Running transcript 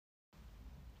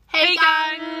Hey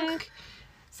gang!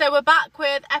 So we're back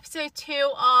with episode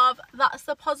 2 of That's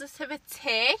the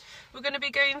Positivity. We're going to be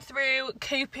going through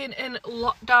coping in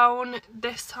lockdown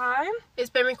this time. It's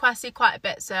been requested quite a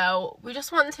bit, so we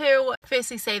just want to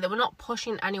firstly say that we're not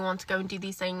pushing anyone to go and do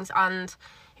these things, and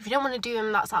if you don't want to do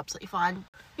them, that's absolutely fine.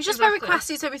 It's just been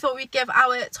requested, so we thought we'd give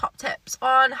our top tips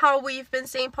on how we've been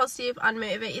staying positive and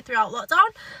motivated throughout lockdown.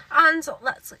 And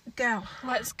let's go.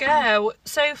 Let's go.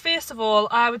 So first of all,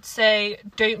 I would say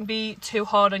don't be too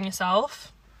hard on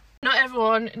yourself. Not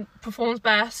everyone performs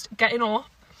best getting up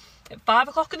at 5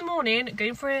 o'clock in the morning,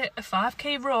 going for a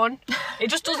 5k run. It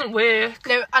just doesn't work.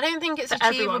 No, I don't think it's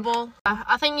achievable.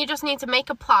 I think you just need to make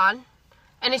a plan,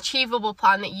 an achievable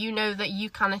plan that you know that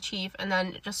you can achieve, and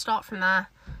then just start from there.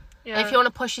 Yeah. And if you want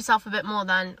to push yourself a bit more,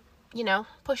 then, you know,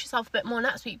 push yourself a bit more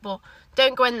next week. But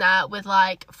don't go in there with,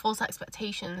 like, false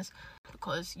expectations,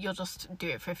 because you'll just do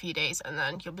it for a few days and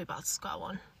then you'll be back to square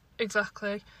one.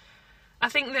 Exactly. I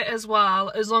think that as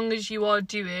well, as long as you are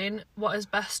doing what is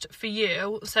best for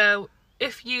you. So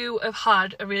if you have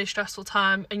had a really stressful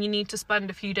time and you need to spend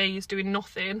a few days doing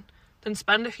nothing, then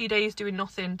spend a few days doing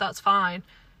nothing. That's fine.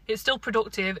 It's still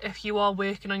productive if you are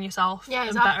working on yourself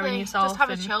and bettering yourself. Just have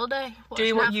a chill day.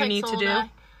 Do what you need to do.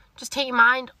 Just take your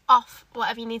mind off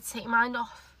whatever you need to take your mind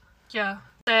off. Yeah.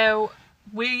 So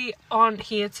we aren't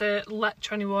here to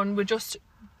lecture anyone. We're just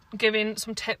giving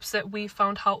some tips that we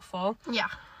found helpful. Yeah.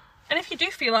 And if you do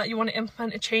feel like you want to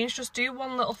implement a change, just do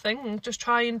one little thing. Just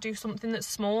try and do something that's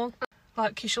small.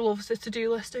 Like, Keisha loves a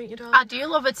to-do list, don't you, Dad? I do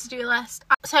love a to-do list.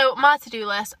 So my to-do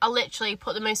list, I literally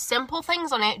put the most simple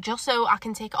things on it just so I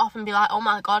can take it off and be like, oh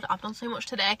my god, I've done so much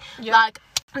today. Yeah. Like,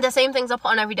 the same things I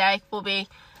put on every day will be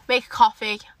make a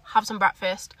coffee, have some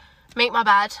breakfast, make my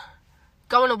bed,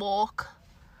 go on a walk.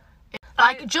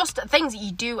 Like, just things that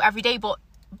you do every day, but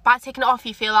by taking it off,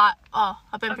 you feel like, oh,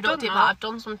 I've been productive, like, I've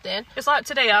done something. It's like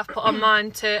today I've put on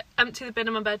mine to empty the bin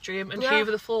in my bedroom and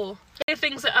hoover the floor. They're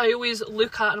things that I always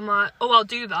look at and I'm like, oh, I'll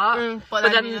do that.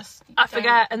 But then I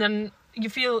forget, and then you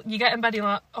get in bed and you're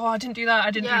like, oh, I didn't do that,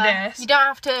 I didn't do this. You don't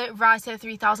have to write a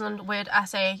 3,000 word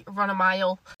essay, run a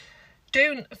mile.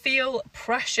 Don't feel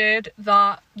pressured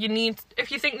that you need,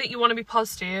 if you think that you want to be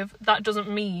positive, that doesn't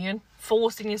mean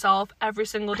forcing yourself every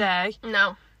single day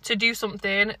to do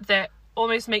something that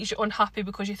almost makes you unhappy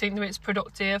because you think that it's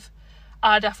productive.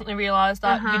 I definitely realised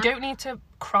that you don't need to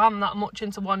cram that much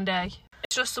into one day.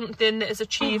 It's just something that is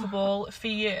achievable for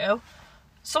you.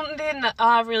 Something that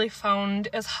I really found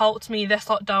has helped me this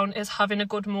lockdown is having a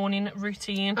good morning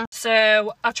routine.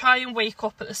 So I try and wake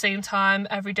up at the same time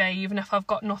every day, even if I've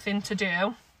got nothing to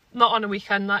do. Not on a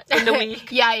weekend, like in the week.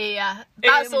 Yeah.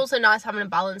 That's also nice, having a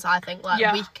balance, I think,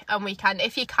 like week and weekend,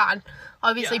 if you can.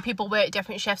 Obviously, people work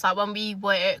different shifts. Like, when we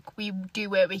work, we do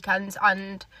work weekends,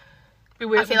 and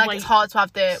I feel like it's hard to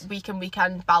have the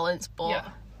weekend balance, but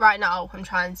right now, I'm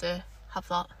trying to have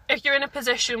that. If you're in a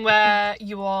position where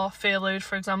you are furloughed,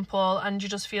 for example, and you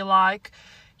just feel like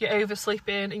you're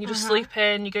oversleeping, and you just sleep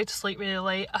in, you go to sleep really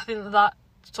late, I think that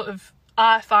sort of,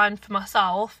 I find for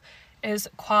myself, is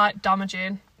quite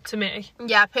damaging to me.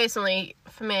 Yeah, personally,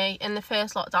 for me, in the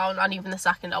first lockdown and even the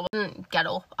second, I wouldn't get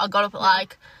up. I got up at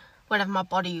like whenever my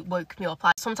body woke me up.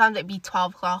 Like, sometimes it'd be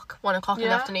 12 o'clock, 1 o'clock in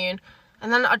the afternoon,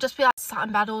 and then I'd just be like sat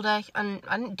in bed all day, and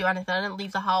I didn't do anything. I didn't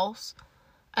leave the house,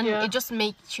 and it just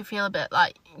makes you feel a bit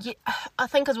like, I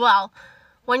think as well,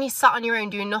 when you sat on your own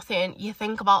doing nothing, you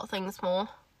think about things more.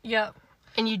 Yeah.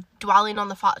 And you're dwelling on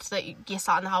the fact that you're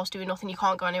sat in the house doing nothing, you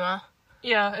can't go anywhere.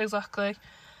 Yeah, exactly.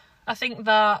 I think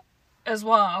that as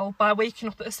well, by waking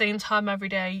up at the same time every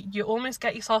day, you almost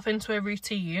get yourself into a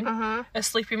routine, a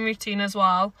sleeping routine as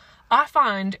well. I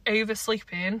find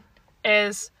oversleeping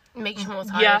makes you more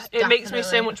tired. Yeah, it makes me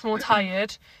so much more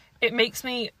tired. It makes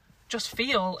me just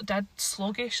feel dead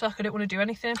sluggish, like I don't want to do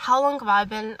anything. How long have I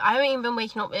been? I haven't even been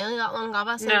waking up early that long, have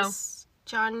I? Since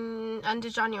end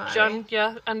of January.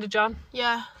 End of Jan.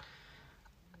 Yeah.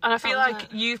 And I feel like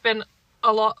you've been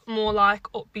a lot more like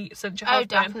upbeat since you have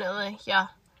been. Oh, definitely, yeah.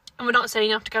 And we're not saying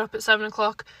you have to get up at 7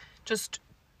 o'clock. Just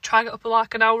try to get up at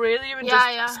like an hour earlier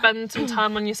and spend some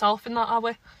time on yourself in that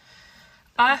hour.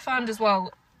 I find as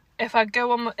well, if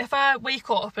I wake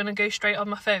up and I go straight on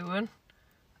my phone,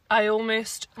 I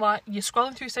almost, like, you're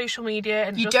scrolling through social media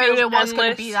and you don't know what's going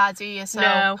to be there, do you?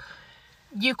 So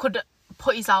you could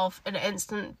put yourself in an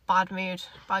instant bad mood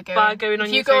by going on your phone.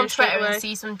 If you go on Twitter and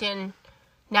see something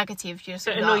negative, you just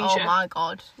be like, oh my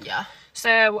god, yeah.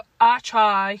 So I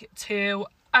try to,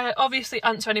 I obviously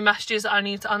answer any messages that I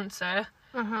need to answer,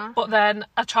 but then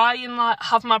I try and like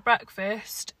have my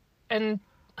breakfast and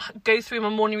go through my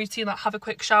morning routine, like have a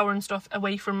quick shower and stuff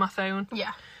away from my phone.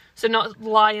 Yeah. So not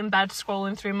lie in bed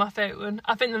scrolling through my phone.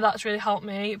 I think that that's really helped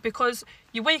me, because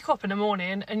you wake up in the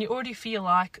morning and you already feel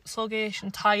like sluggish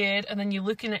and tired, and then you're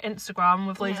looking at Instagram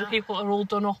with loads of people that are all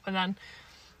done up, and then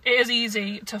it is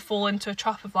easy to fall into a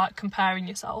trap of like comparing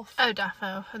yourself. Oh,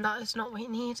 defo. And that is not what you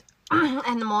need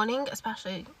in the morning,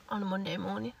 especially on a Monday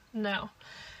morning. No.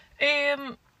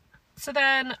 So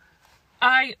then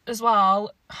I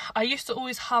used to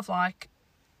always have like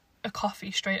a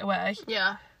coffee straight away.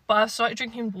 Yeah. But I've started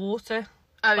drinking water.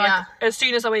 Oh, yeah. As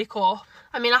soon as I wake up.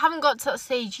 I mean, I haven't got to that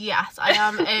stage yet. I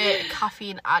am a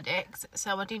caffeine addict,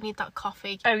 so I do need that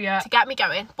coffee to get me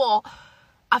going. But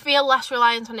I feel less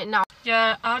reliant on it now.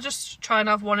 Yeah, I just try and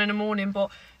have one in the morning, but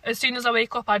as soon as I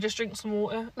wake up, I just drink some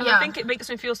water. And I think it makes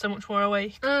me feel so much more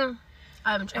awake. I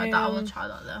haven't tried that. I will try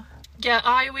that, though. Yeah,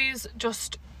 I always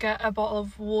just get a bottle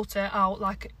of water out,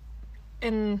 like,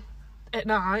 at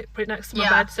night, put it next to my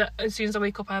bed, so as soon as I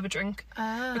wake up I have a drink.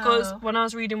 Because when I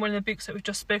was reading one of the books that we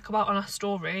just spoke about on our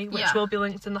story, which will be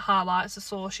linked in the highlights, I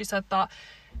saw, she said that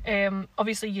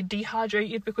obviously you're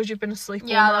dehydrated because you've been asleep all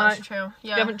night. Yeah, that's true.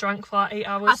 You haven't drank for like 8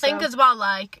 hours. I think as well,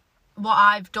 like, what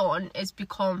I've done is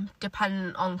become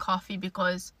dependent on coffee,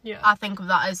 because I think of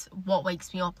that as what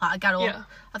wakes me up. Like, I get up,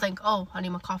 I think, oh, I need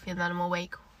my coffee, and then I'm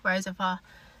awake. Whereas if I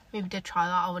maybe did try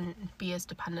that, I wouldn't be as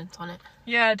dependent on it.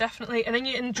 Yeah, definitely. And then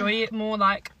you enjoy it more.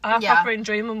 Like, I proper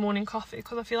enjoy my morning coffee,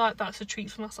 because I feel like that's a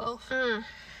treat for myself.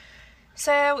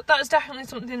 So that is definitely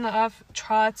something that I've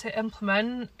tried to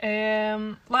implement.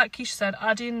 Like Keisha said,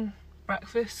 adding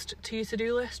breakfast to your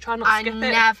to-do list. Try not to skip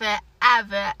it. I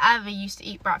never, ever used to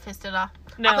eat breakfast, did I?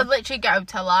 No. I could literally go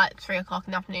till like 3 o'clock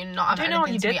in the afternoon and not have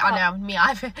anything to eat. That. I know, me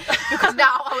either. Because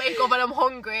now I wake up and I'm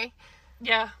hungry.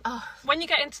 Yeah. When you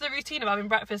get into the routine of having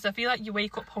breakfast, I feel like you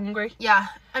wake up hungry. Yeah.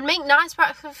 And make nice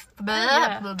breakfast.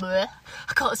 I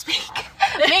can't speak.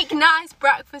 Make nice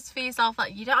breakfast for yourself.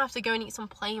 Like, you don't have to go and eat some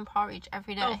plain porridge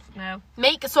every day. Oh, no.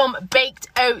 Make some baked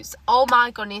oats. Oh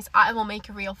my goodness. I will make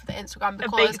a reel for the Instagram,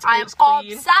 because I am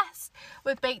obsessed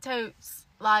with baked oats.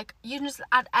 Like, you can just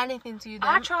add anything to them.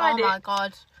 I tried it. Oh my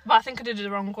god. But I think I did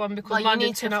the wrong one, because you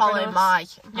need to follow my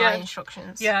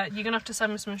instructions. Yeah, you're gonna have to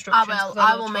send me some instructions.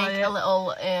 I will make a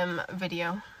little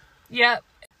video. Yeah,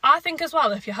 I think as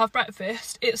well, if you have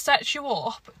breakfast, it sets you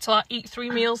up to like eat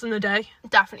 3 meals in the day.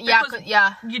 Definitely.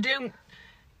 Yeah. You don't,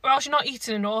 or else you're not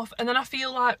eating enough, and then I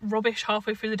feel like rubbish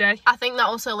halfway through the day. I think that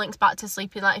also links back to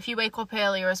sleeping. Like, if you wake up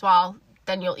earlier as well,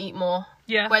 then you'll eat more.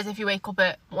 Yeah. Whereas if you wake up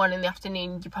at 1 in the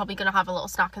afternoon, you're probably gonna have a little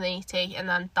snack and then eat tea, and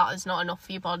then that is not enough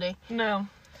for your body. No.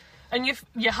 And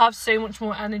you have so much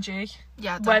more energy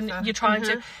when you're trying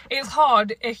to. It's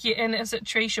hard if you're in a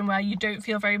situation where you don't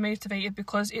feel very motivated,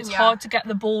 because it's hard to get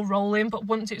the ball rolling, but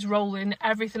once it's rolling,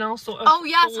 everything else sort of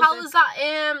tell us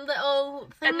that little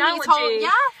thing analogy.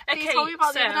 You told me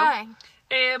about the other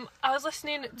day. I was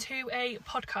listening to a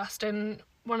podcast, and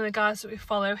one of the guys that we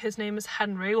follow, his name is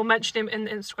Henry. We'll mention him in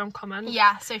the Instagram comment.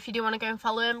 Yeah, so if you do want to go and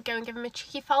follow him, go and give him a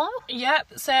cheeky follow. Yep,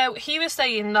 so he was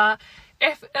saying that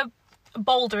if a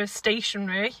boulder is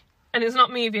stationary and it's not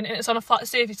moving and it's on a flat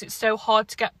surface, it's so hard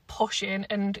to get pushing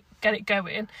and get it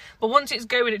going. But once it's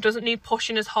going, it doesn't need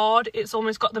pushing as hard. It's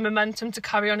almost got the momentum to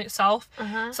carry on itself.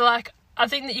 So, like, I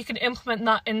think that you can implement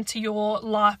that into your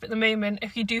life at the moment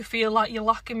if you do feel like you're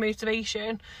lacking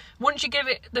motivation. Once you give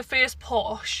it the first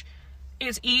push,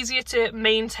 it's easier to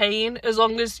maintain, as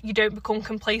long as you don't become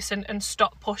complacent and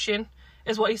stop pushing,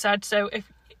 is what he said. So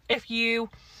if you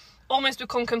almost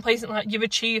become complacent, like you've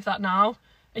achieved that now,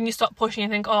 and you stop pushing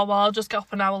and think, oh well, I'll just get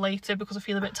up an hour later because I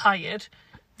feel a bit tired,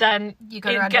 then you're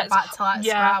going to get back to like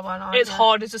square one, aren't it's you?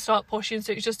 harder to start pushing,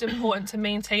 so it's just important to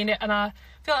maintain it. And I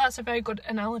feel like that's a very good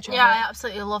analogy. Yeah, I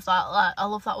absolutely love that. Like, I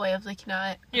love that way of looking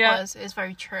at it, because it's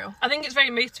very true. I think it's very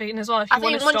motivating as well. If you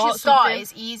want to once start you start, something,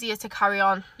 it's easier to carry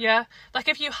on. Yeah, like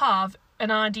if you have an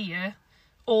idea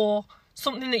or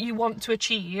something that you want to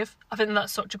achieve, I think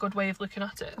that's such a good way of looking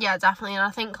at it. Yeah, definitely. And I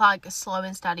think like slow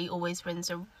and steady always wins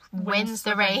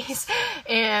the race.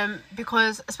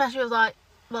 Because especially with like,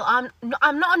 well, I'm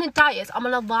not on a diet, I'm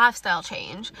on a lifestyle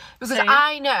change. Because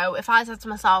I know if I said to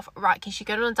myself, right, Kish, you're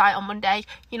going on a diet on Monday,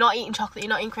 you're not eating chocolate, you're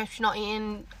not eating crisps, you're not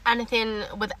eating anything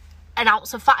with an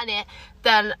ounce of fat in it,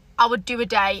 then I would do a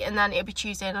day and then it'd be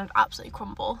Tuesday and I'd absolutely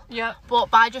crumble. Yeah. But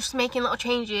by just making little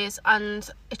changes and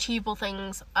achievable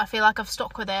things, I feel like I've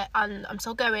stuck with it and I'm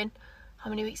still going. How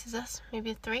many weeks is this?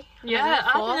 Maybe 3? Yeah,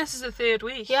 I think this is the 3rd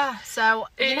week. Yeah, so,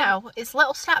 you know, it's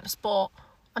little steps, but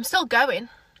I'm still going.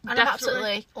 And I'm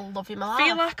absolutely loving my life. I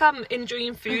feel like I'm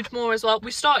enjoying food more as well.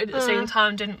 We started at the same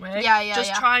time, didn't we? Yeah.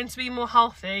 Just trying to be more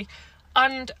healthy.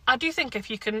 And I do think if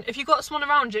you've got someone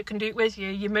around you that can do it with you,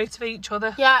 you motivate each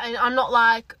other. Yeah, and I'm not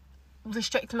like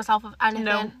restricting myself of anything.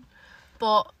 No.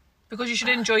 But Because you should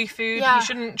enjoy food. Yeah. You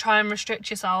shouldn't try and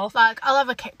restrict yourself. Like, I'll have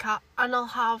a Kit Kat and I'll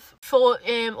have 4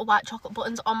 white chocolate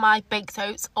buttons on my baked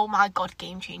oats. Oh my god,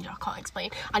 game changer. I can't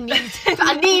explain. I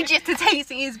need you to taste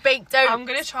these baked oats. I'm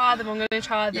going to try them.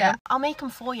 Yeah, I'll make them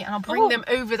for you and I'll bring them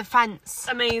over the fence.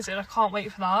 Amazing. I can't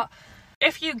wait for that.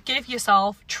 If you give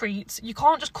yourself treats, you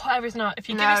can't just cut everything out. If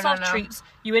you give yourself treats,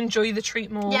 you enjoy the treat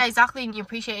more. Yeah, exactly. And you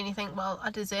appreciate it and you think, well,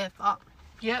 I deserve that.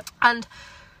 Yep. And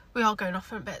we are going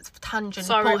off on a bit of a tangent.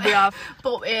 Sorry, we have.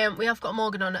 But we have got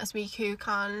Morgan on next week who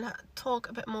can talk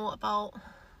a bit more about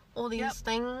all these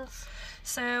things.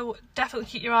 So definitely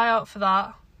keep your eye out for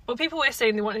that. But people were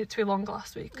saying they wanted it to be longer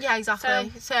last week. Yeah,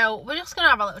 exactly. So we're just going to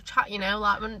have a little chat, you know,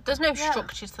 like, there's no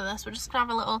structure to this. We're just going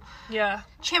to have a little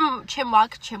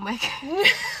chinwag.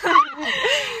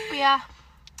 But yeah.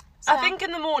 So. I think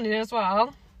in the morning as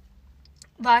well,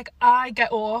 like, I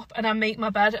get up and I make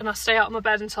my bed and I stay out of my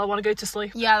bed until I want to go to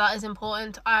sleep. Yeah, that is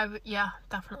important.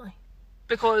 Definitely.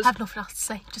 Because I have nothing else to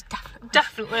say, just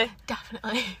definitely.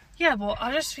 Definitely. Yeah, but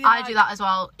I just feel I do that as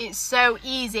well. It's so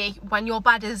easy when your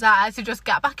bed is there to just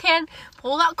get back in,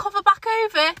 pull that cover back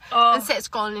over and sit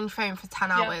scrolling in your phone for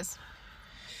 10 hours.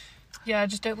 Yeah,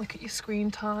 just don't look at your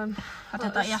screen time. I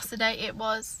did that yesterday. It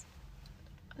was...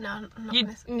 No, I'm not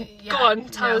gonna... Go on,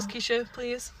 tell us, Keisha,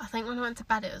 please. I think when I went to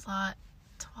bed it was like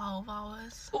 12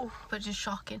 hours. Ooh. Which is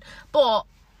shocking. But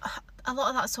a lot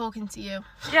of that's talking to you.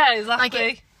 Yeah,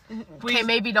 exactly. Okay,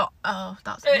 maybe not. Oh,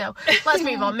 that's... No. Let's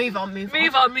move on. Move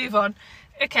on.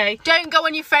 Okay. Don't go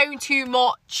on your phone too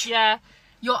much. Yeah.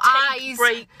 Your Take eyes...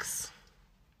 breaks.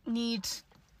 Need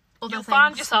other You'll things.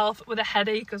 find yourself with a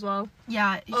headache as well.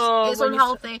 Yeah, it's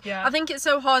unhealthy. I think it's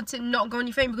so hard to not go on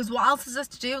your phone because what else is there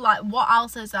to do? Like, what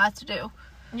else is there to do?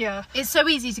 Yeah. It's so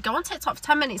easy to go on TikTok for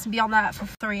 10 minutes and be on there for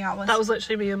 3 hours. That was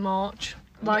literally me in March.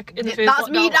 Like, in the first That's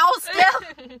lockdown. me now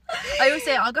still. I always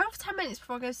say I'll go on for 10 minutes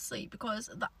before I go to sleep because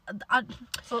it's a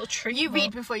little treat. You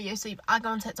read before you go to sleep. I go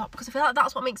on TikTok because I feel like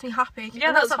that's what makes me happy. Yeah,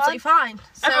 and that's absolutely fine.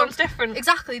 So, everyone's different.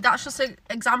 Exactly. That's just an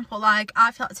example. Like,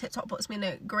 I feel like TikTok puts me in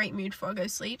a great mood before I go to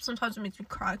sleep. Sometimes it makes me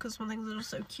cry because some things are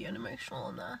just so cute and emotional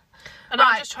on there. And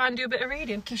I just try and do a bit of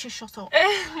reading. Keisha, shut up.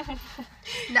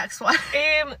 Next one.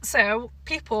 So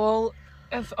people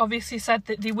have obviously said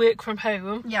that they work from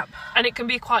home. Yep. And it can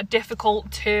be quite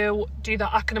difficult to do that,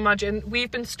 I can imagine.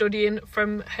 We've been studying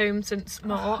from home since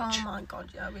March. Oh my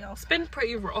god, yeah, we have. It's been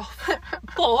pretty rough.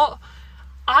 But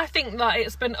I think that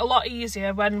it's been a lot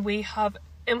easier when we have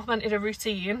implemented a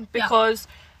routine because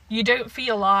you don't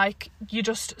feel like you're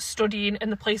just studying in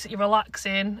the place that you're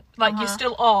relaxing. Like, you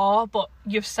still are, but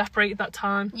you've separated that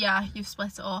time. Yeah, you've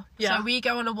split it off. Yeah. So we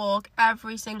go on a walk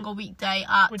every single weekday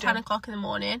at 10 o'clock in the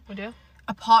morning. We do.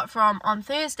 Apart from on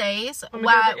Thursdays,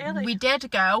 where we did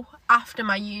go after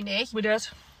my uni. We did.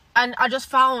 And I just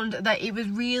found that it was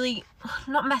really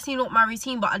not messing up my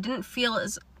routine, but I didn't feel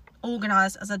as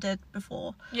organised as I did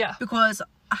before. Yeah. Because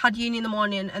I had uni in the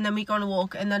morning and then we go on a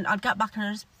walk and then I'd get back and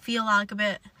I just feel like a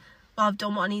bit, well, I've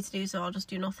done what I need to do, so I'll just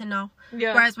do nothing now.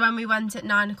 Yeah. Whereas when we went at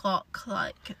 9 o'clock,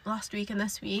 like last week and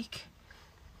this week,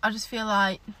 I just feel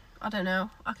like, I don't know,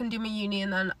 I can do my uni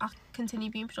and then I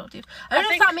continue being productive. I don't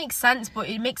know if that makes sense, but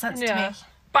it makes sense to me.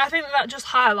 But I think that just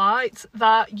highlights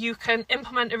that you can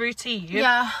implement a routine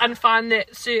and find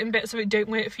that certain bits of it don't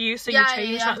work for you, so you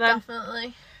change that then.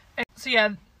 Definitely. So yeah,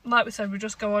 like we said, we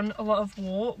just go on a lot of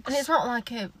walks. And it's not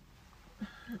like I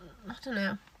don't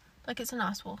know, like it's a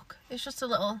nice walk. It's just a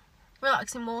little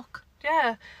relaxing walk.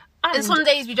 Yeah. And some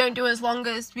days we don't do as long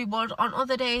as we would on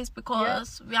other days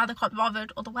because we either can't be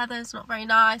bothered or the weather's not very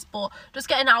nice. But just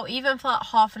getting out, even for like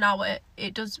half an hour,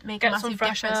 it does make a massive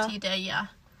difference to your day, yeah.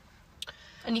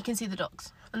 And you can see the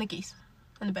ducks and the geese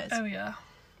and the birds. Oh yeah.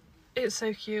 It's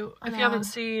so cute. If you haven't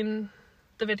seen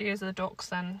the videos of the ducks,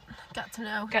 then get to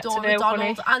know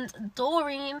Donald and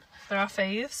Doreen. They're our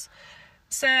faves.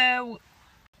 So,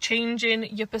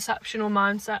 changing your perception or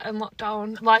mindset in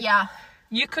lockdown. Like,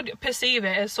 you could perceive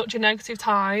it as such a negative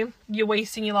time, you're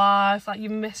wasting your life, like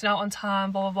you're missing out on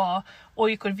time, blah, blah, blah. Or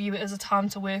you could view it as a time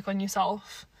to work on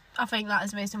yourself. I think that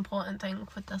is the most important thing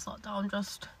with this lockdown.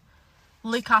 Just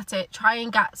look at it, try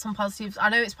and get some positives. I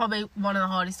know it's probably one of the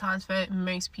hardest times for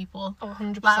most people. Oh,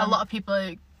 100%. Like, a lot of people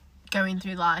are going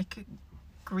through, like,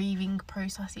 grieving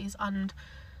processes and,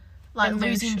 like,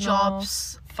 losing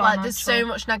jobs. Financial. Like, there's so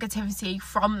much negativity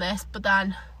from this, but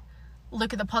then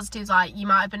look at the positives. Like, you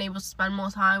might have been able to spend more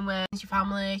time with your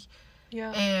family.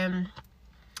 Yeah.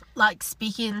 Like,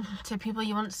 speaking to people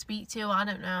you want to speak to. I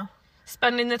don't know.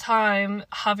 Spending the time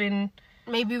having...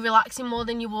 Maybe relaxing more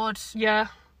than you would. Yeah.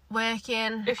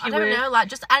 Working. If you I don't know. Like,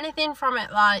 just anything from it.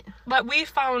 Like, we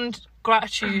found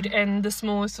gratitude in the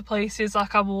smallest of places,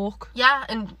 like I walk. Yeah,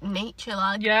 and nature,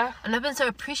 like. Yeah. And I've been so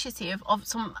appreciative of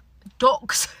some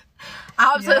ducks.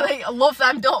 I absolutely love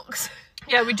them ducks.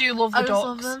 Yeah, we do love the I ducks. just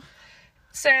love them.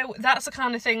 So that's the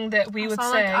kind of thing that we would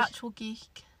sound say. like an actual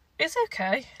geek. It's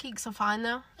okay. Geeks are fine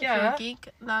though. Yeah. If you're a geek,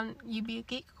 then you be a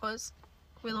geek, because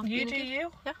we love You being do a geek.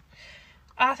 you. Yeah.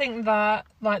 I think that,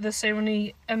 like, there's so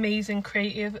many amazing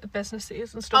creative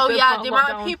businesses and stuff. Oh yeah, the the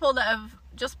amount of people that have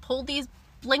just pulled these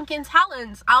blinking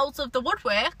talents out of the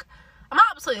woodwork, I'm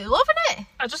absolutely loving it.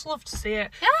 I just love to see it.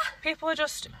 Yeah. People are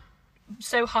just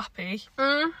so happy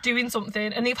doing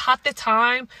something, and they've had the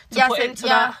time to put into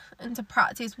that. And to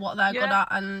practice what they're good at,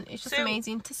 and it's just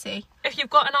amazing to see. If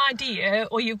you've got an idea,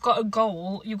 or you've got a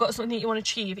goal, you've got something that you want to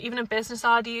achieve, even a business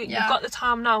idea, you've got the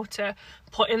time now to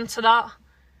put into that.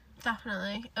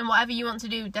 Definitely. And whatever you want to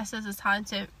do, this is the time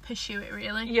to pursue it,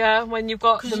 really. Yeah, when you've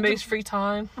got the most free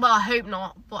time. Well, I hope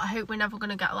not, but I hope we're never going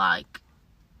to get, like,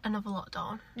 another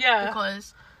lockdown. Yeah.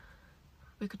 Because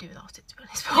we could do without it, to be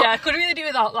honest. Yeah, could really do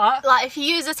without that. Like, if you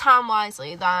use the time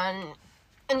wisely, then...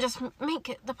 and just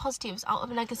make the positives out of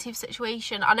a negative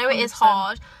situation. I know it is 100%.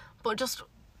 hard, but just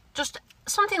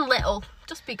something little,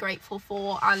 just be grateful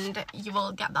for, and you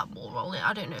will get that ball rolling.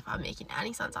 I don't know if I'm making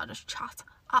any sense. I just chat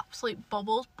absolute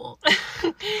bubbles, but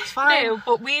it's fine. No,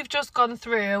 but we've just gone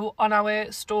through on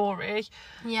our story.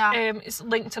 Yeah. It's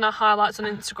linked in our highlights on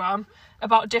Instagram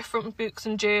about different books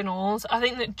and journals. I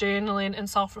think that journaling and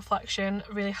self-reflection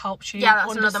really helps you. Yeah,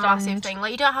 that's understand. another massive thing.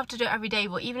 Like, you don't have to do it every day,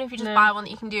 but even if you just buy one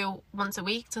that you can do once a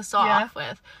week to start off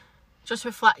with, just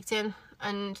reflecting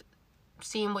and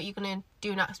seeing what you're going to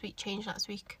do next week, change next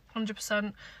week.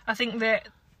 100%. I think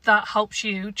that helps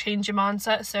you change your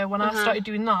mindset. So when I started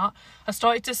doing that, I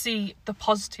started to see the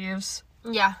positives.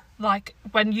 Yeah. Like,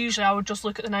 when usually I would just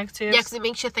look at the negatives. Yeah, because it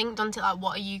makes you think, doesn't it? Like,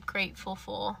 what are you grateful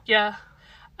for? Yeah.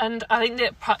 And I think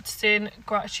that practicing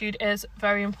gratitude is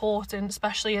very important,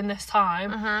 especially in this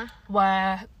time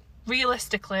where,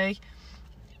 realistically,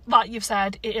 like you've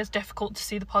said, it is difficult to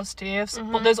see the positives,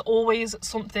 but there's always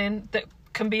something that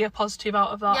can be a positive out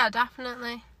of that. Yeah,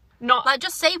 definitely. Not like,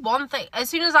 just say one thing. As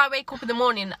soon as I wake up in the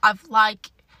morning, I've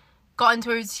like got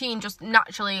into a routine just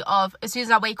naturally of, as soon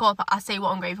as I wake up, I say what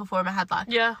I'm grateful for in my head. Like,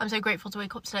 I'm so grateful to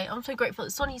wake up today. I'm so grateful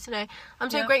it's sunny today. I'm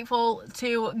so grateful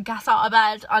to get out of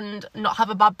bed and not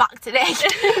have a bad back today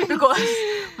because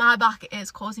my back is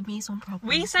causing me some problems.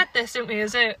 We said this, didn't we,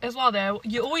 as well though,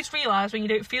 you always realise when you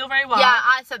don't feel very well. Yeah,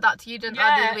 I said that to you, didn't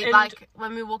I, the other week? Like,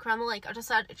 when we walk around the lake, I just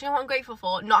said, do you know what I'm grateful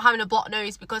for? Not having a blocked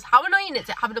nose, because how annoying is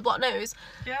it having a blocked nose?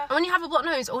 Yeah. And when you have a blocked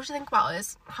nose, all you think about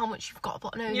is how much you've got a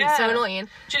blocked nose. It's so annoying.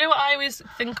 Do you know what I always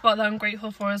think about that I'm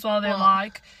grateful for as well? They're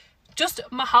like, just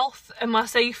my health and my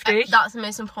safety. That's the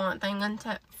most important thing, isn't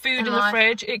it? Food in the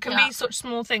fridge. It can be such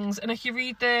small things. And if you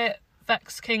read the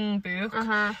Vex King book,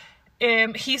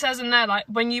 he says in there, like,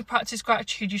 when you practice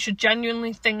gratitude, you should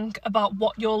genuinely think about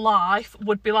what your life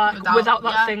would be like without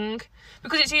that thing.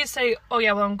 Because it's easy to say, oh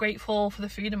yeah, well, I'm grateful for the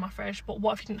food in my fridge, but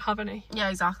what if you didn't have any? Yeah,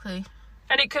 exactly.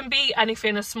 And it can be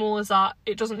anything as small as that.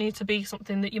 It doesn't need to be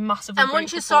something that you're massively And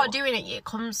once you start doing it, it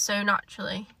comes so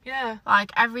naturally. Yeah.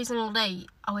 Like, every single day,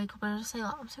 I wake up and I just say,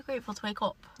 like, I'm so grateful to wake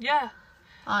up. Yeah.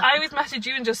 Like, I always message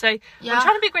you and just say, I'm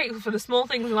trying to be grateful for the small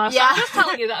things in life. So I'm just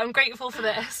telling you that I'm grateful for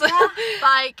this. Yeah.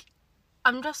 Like,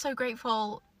 I'm just so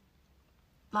grateful,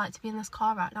 like, to be in this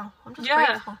car right now. I'm just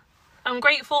grateful. I'm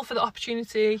grateful for the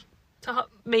opportunity to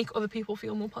make other people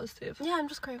feel more positive. Yeah, I'm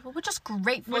just grateful. We're just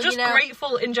grateful. We're just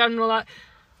grateful in general. Like,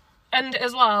 and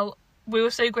as well, we were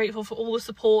so grateful for all the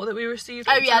support that we received.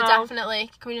 Oh yeah,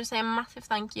 definitely. Can we just say a massive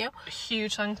thank you? A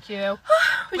huge thank you.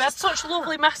 we had such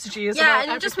lovely messages. Yeah, about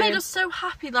and it just made us so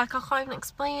happy. Like, I can't even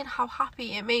explain how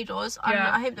happy it made us. And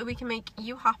I hope that we can make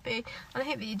you happy. And I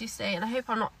hope that you do stay. And I hope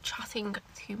I'm not chatting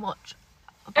too much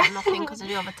about nothing, because I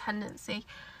do have a tendency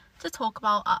to talk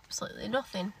about absolutely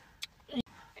nothing.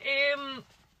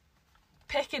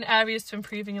 Picking areas to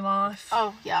improve in your life.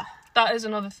 Oh yeah, that is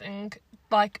another thing.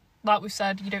 Like we've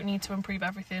said, you don't need to improve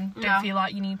everything. Don't feel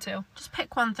like you need to. Just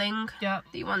pick one thing that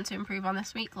you want to improve on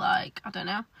this week. Like, I don't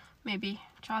know, maybe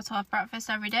try to have breakfast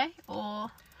every day,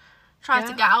 or try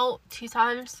to get out 2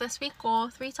 times this week, or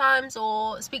 3 times,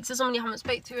 or speak to someone you haven't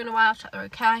spoke to in a while, check they're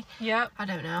okay. Yeah. I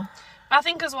don't know. I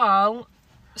think as well,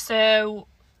 so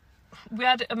we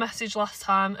had a message last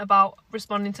time about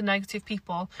responding to negative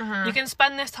people. You can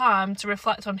spend this time to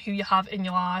reflect on who you have in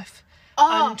your life.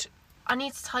 And I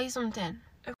need to tell you something.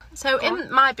 So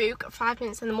in my book, 5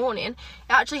 Minutes in the Morning, it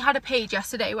actually had a page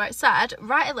yesterday where it said,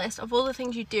 write a list of all the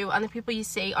things you do and the people you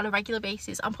see on a regular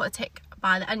basis and put a tick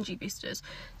by the energy boosters.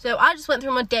 So I just went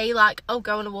through my day, like,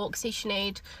 go on a walk, see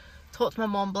Sinead, talk to my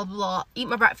mum, blah blah blah, eat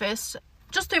my breakfast,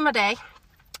 just through my day.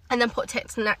 and then put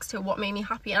ticks next to what made me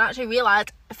happy, and I actually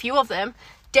realised a few of them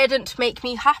didn't make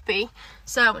me happy.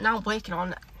 So now I'm working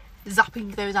on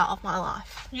zapping those out of my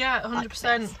life. Yeah,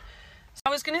 100%. So I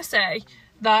was going to say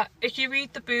that if you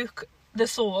read the book The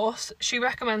Source, she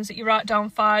recommends that you write down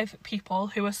 5 people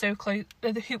who are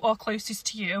who are closest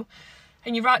to you,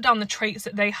 and you write down the traits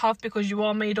that they have, because you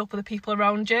are made up of the people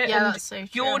around you. Yeah, and that's so true.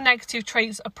 Your negative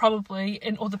traits are probably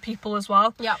in other people as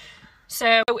well. Yeah.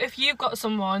 So if you've got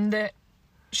someone that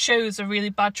shows a really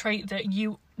bad trait that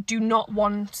you do not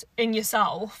want in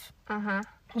yourself,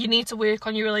 you need to work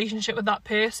on your relationship with that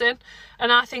person.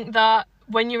 And I think that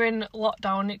when you're in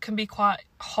lockdown, it can be quite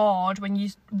hard when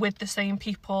you're with the same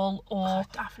people, or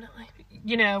definitely,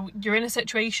 you know, you're in a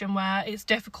situation where it's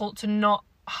difficult to not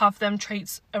have them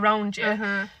traits around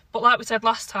you. But like we said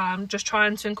last time, just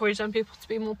trying to encourage them people to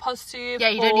be more positive. Yeah,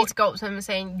 you don't need to go up to them and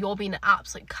saying, you're being an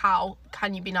absolute cow,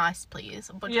 can you be nice please?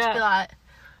 But just be like,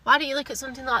 why don't you look at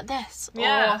something like this?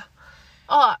 Yeah.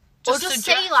 Or just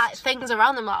say like things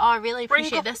around them, like, oh, I really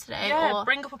appreciate this today. Yeah, or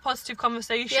bring up a positive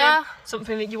conversation. Yeah.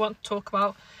 Something that you want to talk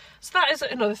about. So that is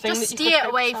another thing. Just that you steer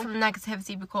could away focus on. from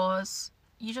negativity, because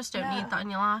you just don't need that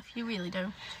in your life. You really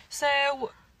don't.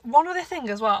 So one other thing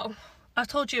as well, I've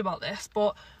told you about this,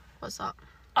 but what's that?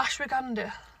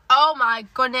 Ashwagandha. Oh my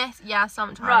goodness, yes,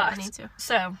 I'm trying. I need to.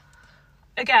 So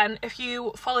again, if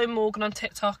you follow Morgan on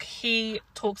TikTok, he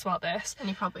talks about this. And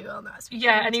he probably will next week.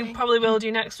 Yeah, and he probably will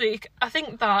do next week. I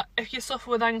think that if you suffer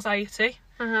with anxiety,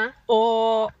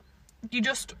 or you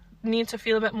just need to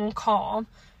feel a bit more calm,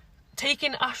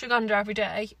 taking ashwagandha every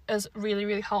day has really,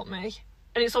 really helped me.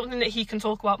 And it's something that he can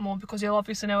talk about more, because he'll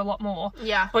obviously know a lot more.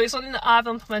 Yeah. But it's something that I've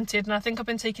implemented, and I think I've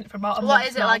been taking it for about a month What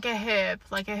is it, now. like a herb?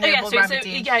 Like a herbal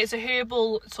remedy? It's a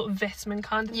herbal sort of vitamin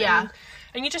kind of thing. Yeah.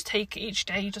 And you just take it each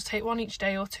day. You just take one each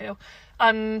day or two.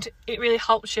 And it really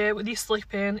helps you with your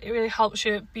sleeping. It really helps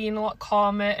you being a lot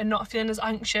calmer and not feeling as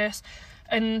anxious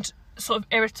and sort of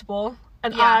irritable.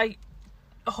 And I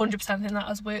 100% think that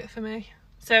has worked for me.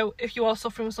 So if you are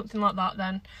suffering with something like that,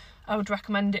 then I would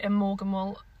recommend it, and Morgan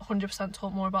will 100%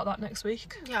 talk more about that next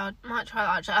week. Yeah, I might try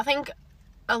that actually. I think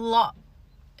a lot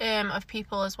of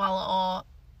people as well are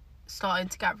starting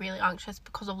to get really anxious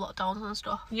because of lockdowns and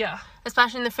stuff. Yeah.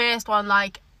 Especially in the first one,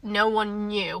 like, no one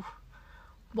knew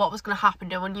what was going to happen.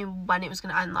 No one knew when it was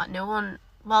going to end. Like, no one...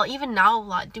 Well, even now,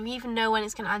 like, do we even know when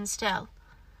it's going to end still?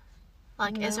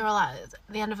 Like, is there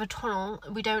the end of a tunnel?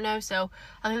 We don't know, so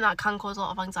I think that can cause a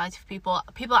lot of anxiety for people.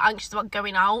 People are anxious about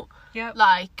going out. Yeah.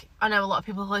 Like, I know a lot of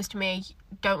people close to me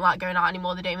don't like going out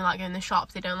anymore. They don't even like going to the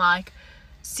shops. They don't like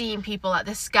seeing people. Like,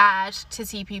 they're scared to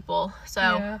see people. So...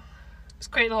 Yeah. It's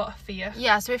created a lot of fear.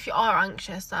 Yeah, so if you are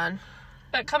anxious, then...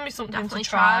 That can be something definitely to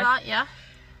try. that, yeah.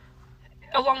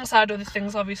 Alongside other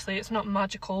things, obviously, it's not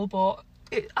magical, but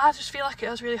I just feel like it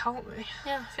has really helped me.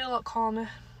 Yeah. I feel a lot calmer.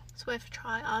 It's worth a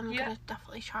try. I'm going to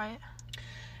definitely try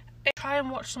it. Try and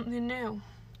watch something new.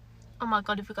 Oh my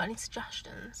god, have we got any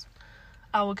suggestions?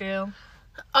 Our Girl.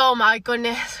 Oh my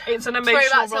goodness. It's an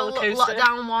emotional roller coaster.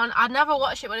 Lockdown one. I'd never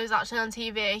watched it when it was actually on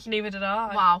TV. Neither did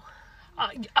I. Wow.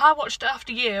 I watched it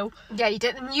after you. Yeah, you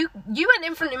did. You went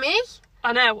in front of me.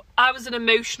 I know. I was an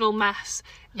emotional mess.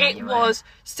 Yeah, it was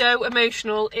so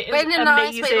emotional. It is in a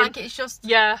amazing. nice way, like, it's just...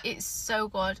 Yeah. It's so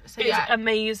good. So, it's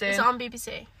amazing. Is it on BBC?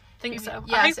 I think so.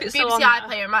 Yeah, I hope it's still BBC on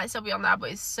iPlayer. It might still be on there, but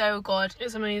it's so good.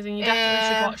 It's amazing. You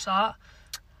definitely should watch that.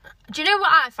 Do you know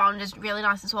what I found is really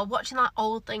nice as well? Watching, like,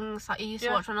 old things that you used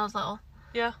to watch when I was little.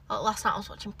 Yeah. Like, last night I was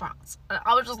watching Bratz. And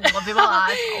I was just loving my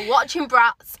life. Watching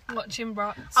Bratz.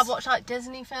 I've watched, like,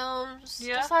 Disney films.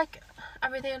 Yeah. Just, like,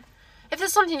 everything. If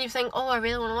there's something you think, oh, I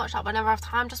really want to watch that, but I never have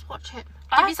time, just watch it.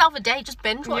 Give yourself a day, just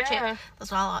binge watch it.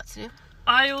 That's what I like to do.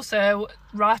 I also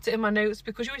write it in my notes,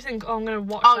 because you always think, oh, I'm going to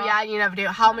watch that. Oh, yeah, you never do.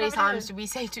 How many times do we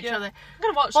say to each other, I'm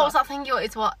going to watch what was that thing you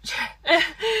wanted to watch? But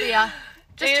yeah.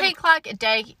 Just take, like, a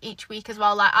day each week as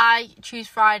well. Like, I choose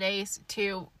Fridays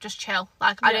to just chill.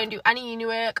 Like, I don't do any uni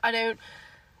work. I don't,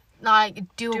 like,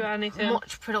 do anything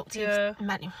much productive. I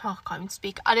can't even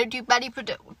speak. I don't do many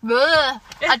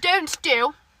I don't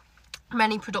do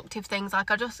many productive things.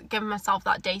 Like, I just give myself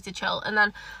that day to chill, and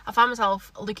then I find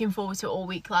myself looking forward to it all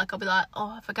week. Like, I'll be like,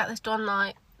 oh, if I get this done,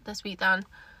 like, this week, then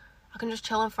I can just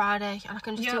chill on Friday, and I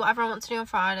can just do whatever I want to do on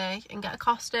Friday, and get a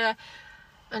Costa,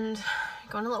 and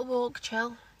go on a little walk,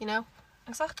 chill, you know?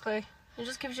 Exactly. It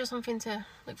just gives you something to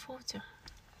look forward to.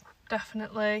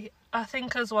 Definitely. I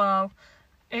think as well,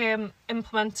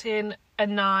 implementing a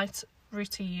night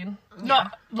routine,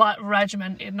 not like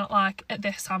regimented, not like at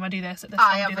this time I do this, at this time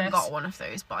I do this. I haven't got one of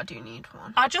those, but I do need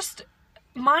one.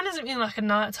 Mine isn't really like a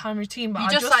nighttime routine, but you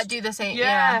just like do the same.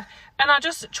 And I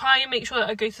just try and make sure that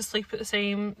I go to sleep at the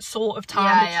same sort of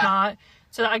time each night.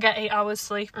 so that I get 8 hours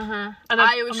sleep. And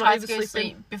I always try to go to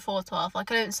sleep before 12.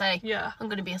 Like, I don't say I'm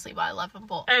going to be asleep by 11,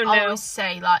 but I always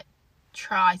say, like,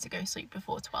 try to go to sleep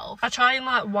before 12. I try and,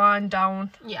 like, wind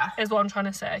down. Is what I'm trying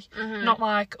to say. Not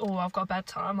like, oh, I've got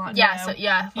bedtime. Like, no. So,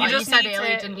 like you said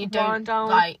earlier, didn't you? Don't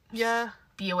like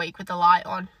be awake with the light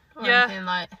on or anything.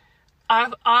 Like,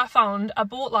 I found I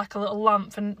bought like a little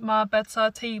lamp for my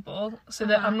bedside table so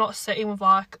that I'm not sitting with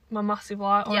like my massive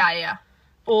light on.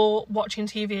 Or watching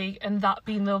TV and that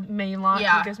being the main light.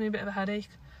 It gives me a bit of a headache,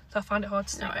 so I find it hard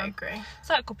to sleep. I agree.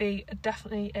 So that could be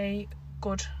definitely a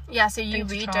good. So you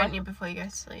read, don't you, before you go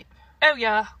to sleep? Oh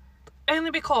yeah.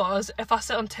 Only because if I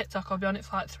sit on TikTok, I'll be on it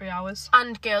for like 3 hours.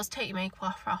 And girls, take your makeup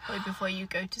off properly before you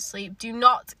go to sleep. Do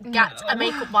not get a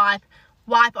makeup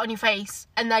wipe it on your face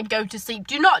and then go to sleep.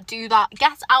 Do not do that.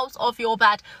 Get out of your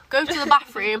bed, go to the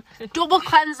bathroom, double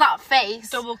cleanse that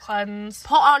face. Double cleanse.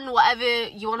 Put on whatever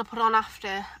you want to put on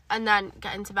after and then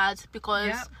get into bed,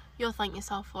 because you'll thank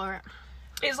yourself for it.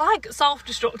 It's like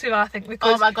self-destructive, I think,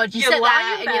 because oh my god, you sit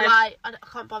there and you're like, I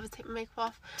can't bother to take my makeup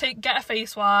off. Get a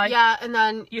face wipe. And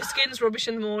then your skin's rubbish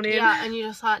in the morning. And you're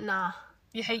just like, nah.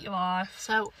 You hate your life.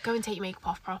 So go and take your makeup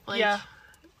off properly.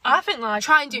 I think like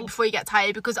try and do it before you get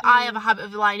tired, because I have a habit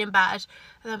of lying in bed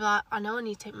and I'll be like, I know I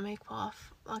need to take my makeup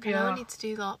off. Like, I know I need to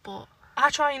do that, but I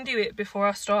try and do it before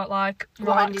I start like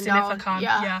relaxing if I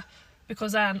can.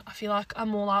 Because then I feel like I'm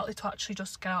more likely to actually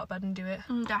just get out of bed and do it.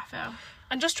 Definitely.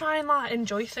 And just try and like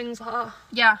enjoy things like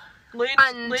that.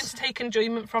 Learn to take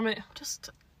enjoyment from it.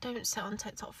 Just don't sit on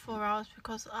TikTok for 4 hours,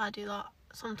 because I do that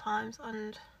sometimes,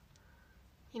 and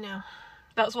you know.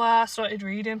 That's why I started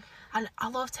reading. And I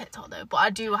love TikTok though, but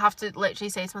I do have to literally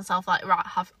say to myself, like, right,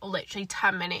 have literally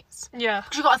 10 minutes. Because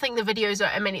you got to think the videos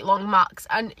are a minute long max,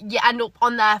 and you end up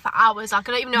on there for hours. Like,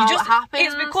 I don't even know what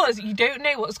happens. It's because you don't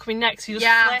know what's coming next. You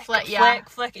just flick. You're like,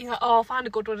 oh, I'll find a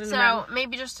good one in a minute. So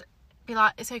maybe just be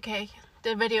like, it's okay.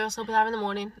 The video will still be there in the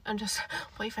morning, and just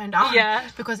put your phone down.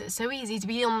 Because it's so easy to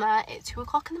be on there at 2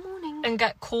 o'clock in the morning. And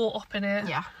get caught up in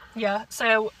it.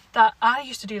 So that I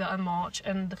used to do that in March,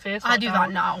 and the first I do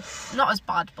that now. Not as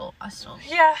bad, but I still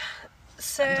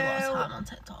so spend a lot of time on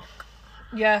TikTok.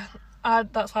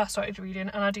 That's why I started reading,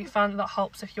 and I do find that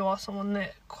helps if you are someone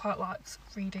that quite likes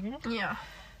reading.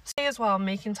 Say as well,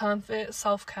 making time for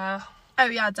self-care. Oh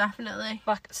yeah, definitely.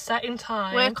 Like setting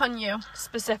time. Work on you.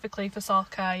 Specifically for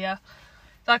self-care,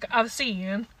 Like I've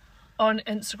seen on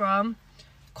Instagram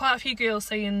quite a few girls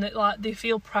saying that like they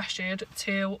feel pressured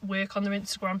to work on their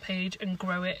Instagram page and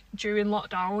grow it during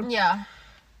lockdown.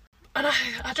 And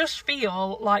I just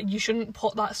feel like you shouldn't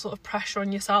put that sort of pressure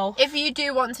on yourself. If you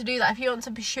do want to do that, if you want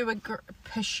to pursue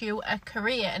a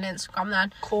career in Instagram,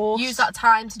 then use that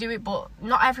time to do it. But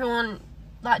not everyone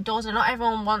does, and not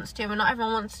everyone wants to, and not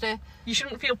everyone wants to. You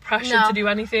shouldn't feel pressured to do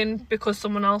anything because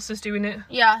someone else is doing it.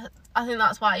 I think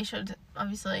that's why you should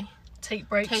obviously take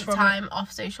time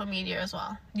off social media as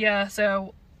well.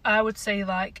 So I would say,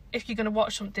 like, if you're going to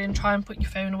watch something, try and put your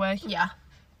phone away.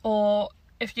 Or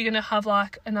if you're going to have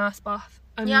like a nice bath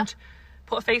and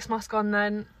put a face mask on,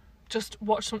 then just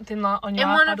watch something like on your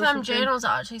iPad. In one of them journals, it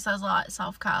actually says like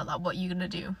self-care, like what you're going to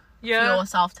do for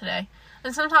yourself today.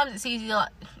 And sometimes it's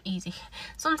easy.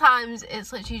 Sometimes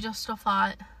it's literally just stuff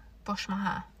like brush my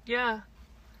hair.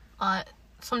 Like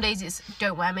some days it's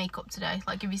don't wear makeup today.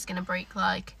 Like, give your skin a break.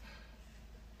 Like,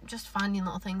 just finding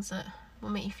little things that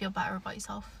will make you feel better about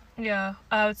yourself.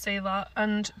 I would say that.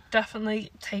 And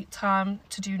definitely take time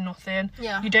to do nothing.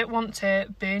 You don't want to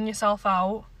burn yourself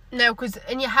out. No, because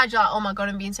in your head you're like, oh my god,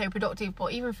 I'm being so productive,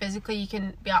 but even physically you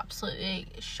can be absolutely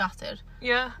shattered.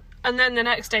 And then the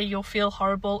next day you'll feel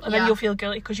horrible, and then you'll feel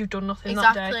guilty because you've done nothing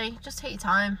that day. Exactly. Just take your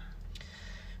time.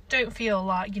 Don't feel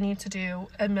like you need to do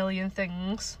a million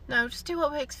things. No, just do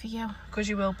what works for you. Because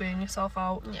you will burn yourself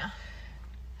out.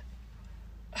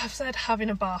 I've said having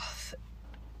a bath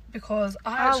because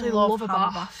I actually love a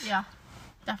bath.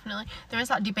 Definitely. There is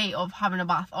that debate of having a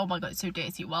bath. Oh my god, it's so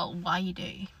dirty. Well, why are you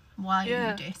dirty? Why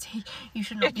are you dirty? You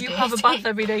should not be dirty. If you have a bath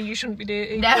every day, you shouldn't be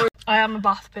dirty. No. I am a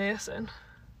bath person.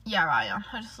 I am.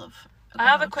 I just love I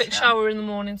have a quick shower in the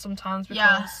morning sometimes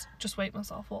because just wake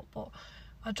myself up, but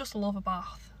I just love a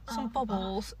bath. Some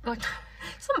bubbles. Like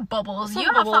some bubbles.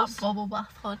 You have that bubble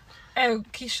bath one. Oh,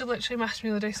 Keisha literally messaged me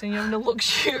the other day saying you're having a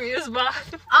luxurious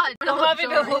bath. I'm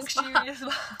having a luxurious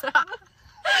bath.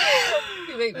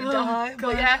 You make me die.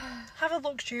 But have a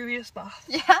luxurious bath.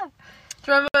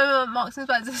 Do you remember Marks and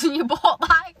Spencer's and you bought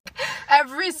like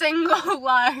every single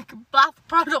like bath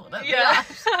product that they had?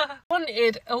 I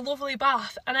wanted a lovely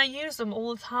bath and I use them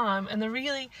all the time, and it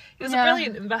was a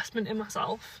brilliant investment in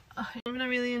myself. Something I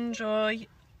really enjoy.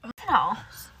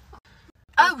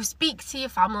 Speak to your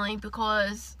family,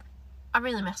 because I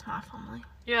really miss my family.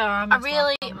 Yeah, I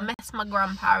really miss my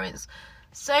grandparents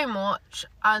so much,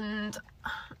 and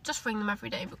just ring them every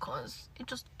day because it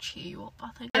just cheer you up, I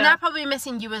think. Yeah. And they're probably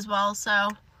missing you as well, so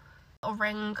I'll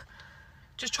ring.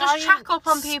 Just check up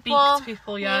on people. Speak to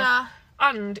people, yeah.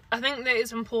 And I think that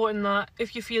it's important that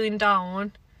if you're feeling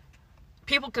down,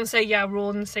 people can say, yeah, we're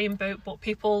all in the same boat, but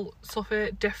people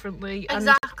suffer differently.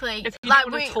 Exactly. And if you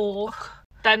don't want to talk,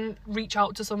 then reach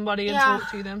out to somebody and talk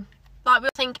to them. Like, we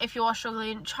think if you are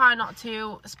struggling, try not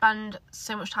to spend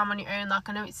so much time on your own. Like,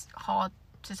 I know it's hard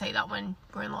to say that when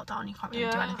we're in lockdown, you can't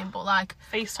really do anything, but like,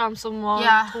 FaceTime someone,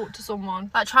 talk to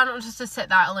someone. Like, try not just to sit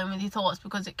there alone with your thoughts,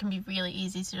 because it can be really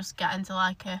easy to just get into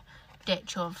like a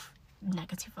ditch of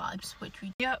negative vibes, which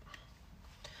we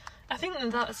I think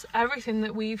that's everything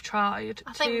that we've tried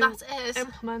to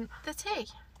implement. The tea.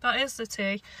 That is the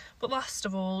tea. But last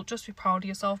of all, just be proud of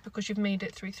yourself because you've made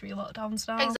it through 3 lockdowns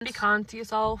now. Exactly. Be kind to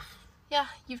yourself. Yeah,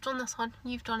 you've done this one.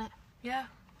 You've done it. Yeah,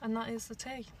 and that is the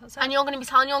tea. That's it. And you're going to be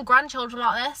telling your grandchildren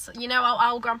about this. You know,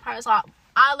 our grandparents like,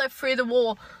 I lived through the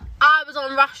war. I was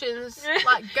on rations.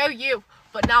 Like, go you.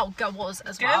 But now go us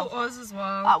as well. Go us as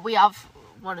well. We have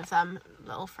one of them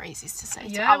little phrases to say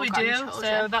to our grandchildren. Do,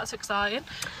 so that's exciting.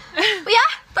 But yeah,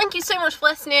 thank you so much for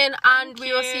listening, and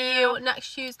we will see you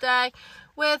next Tuesday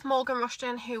with Morgan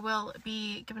Rushton, who will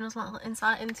be giving us a little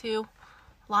insight into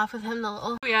life with him.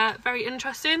 Yeah, very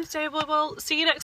interesting. So we'll see you next